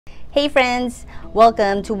Hey friends,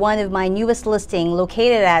 welcome to one of my newest listing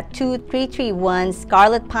located at 2331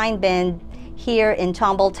 Scarlet Pine Bend here in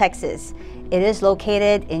Tomball, Texas. It is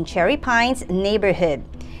located in Cherry Pines neighborhood.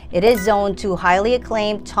 It is zoned to highly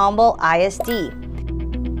acclaimed Tomball ISD.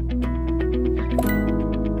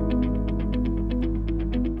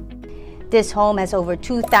 This home has over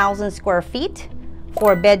 2,000 square feet,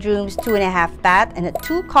 4 bedrooms, 2.5 bath, and a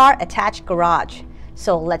 2-car attached garage.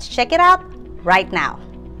 So let's check it out right now.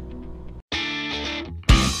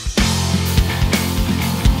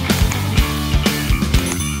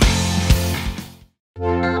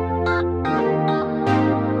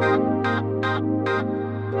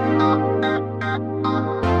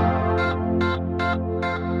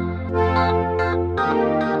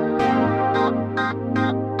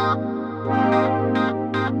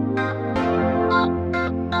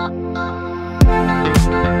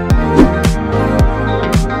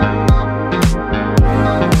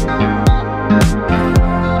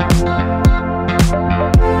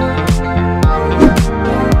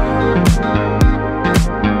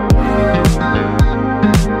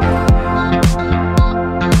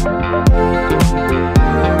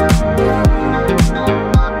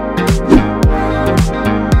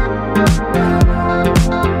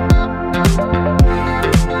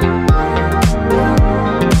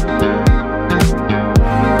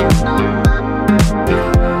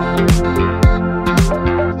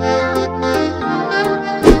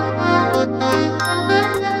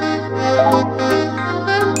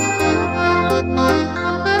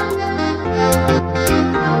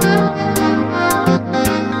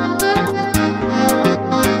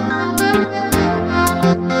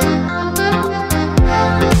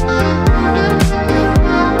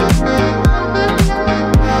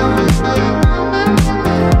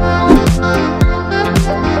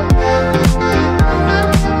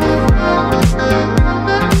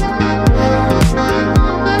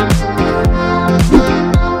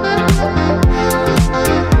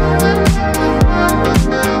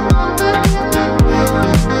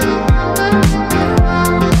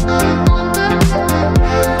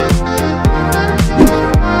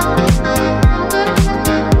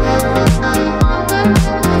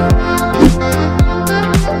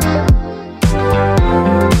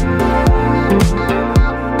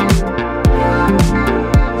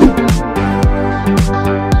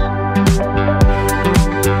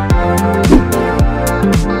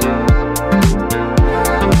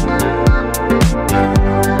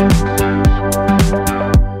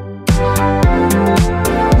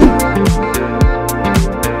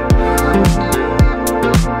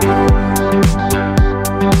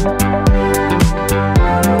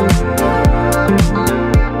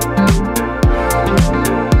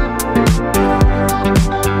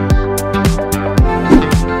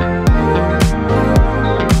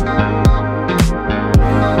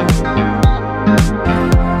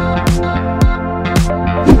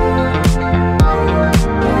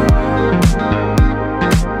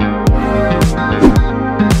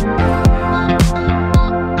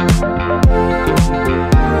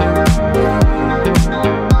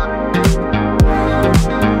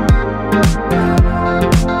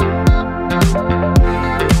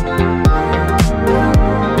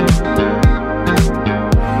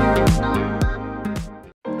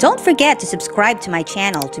 Don't forget to subscribe to my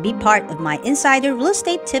channel to be part of my insider real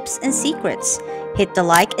estate tips and secrets. Hit the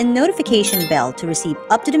like and notification bell to receive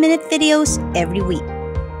up-to-the-minute videos every week.